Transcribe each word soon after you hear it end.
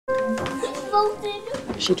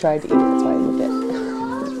She tried to eat it, that's why I moved it.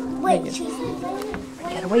 Wait,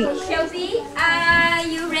 Gotta wait. Shelby, are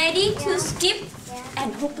you ready to skip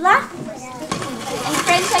and hoopla? And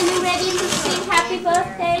friends, are you ready to sing happy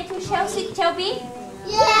birthday to Shelby?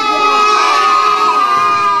 Yeah!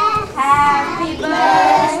 Happy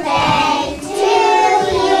birthday to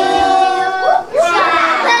you.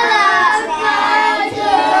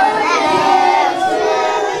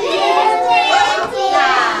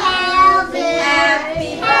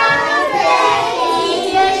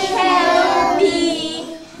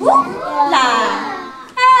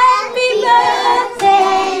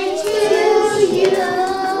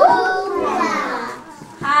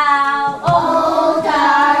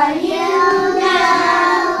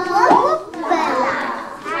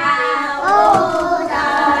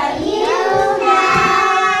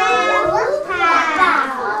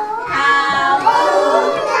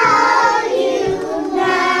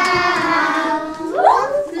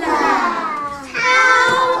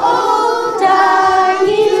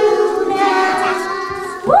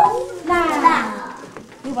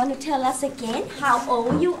 You want to tell us again how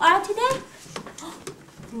old you are today?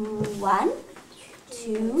 1,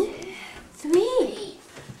 2, 3.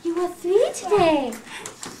 You are 3 today.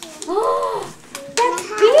 Oh, that's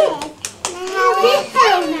big. You're big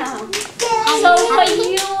now. So for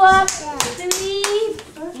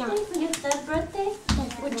your 3rd birthday,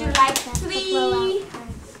 would you like 3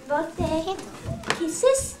 birthday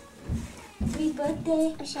kisses? 3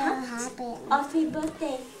 birthday hugs? Or 3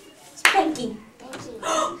 birthday spanking? Okay,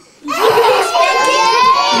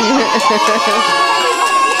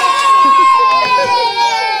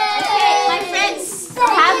 my friends, we'll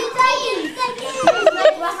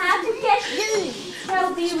have to get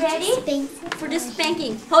Shelby ready for the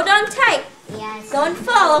spanking. Hold on tight. Yes. Don't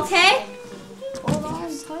fall, okay? Hold on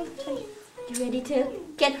tight. You ready to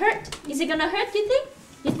get hurt? Is it gonna hurt, you think?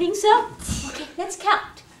 You think so? Okay, let's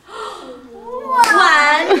count.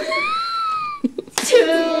 1,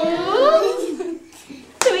 2,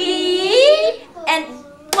 3, and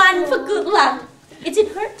 1 for good luck. Is it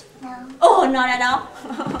hurt? No. Oh, not at all.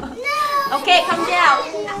 No. Okay, come down.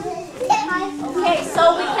 Okay,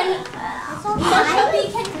 so we can, Shelby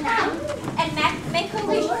can count and make a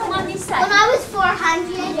wish. Come on this side. When I was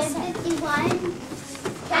 451,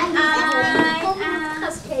 And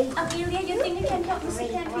Amelia, you think you can help me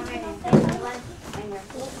sit down?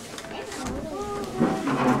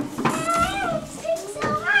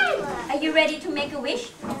 Are you ready to make a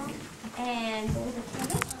wish? And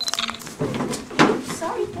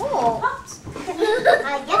sorry, pops.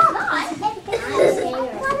 I guess not.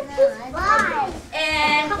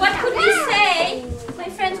 And what could we say, my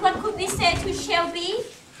friends? What could we say to Shelby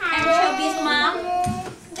and Shelby's mom?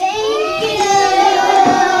 Thank you.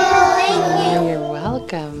 Thank you. You're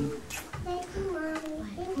welcome.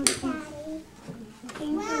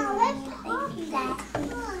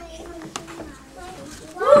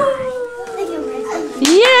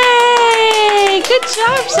 Yay! Good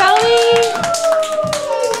job, Shelby!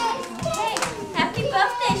 Okay, happy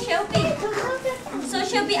birthday, Shelby. So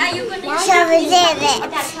Shelby, are you going to Shelby did it.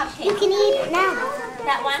 that cupcake? You can eat it now.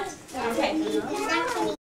 That one? Okay.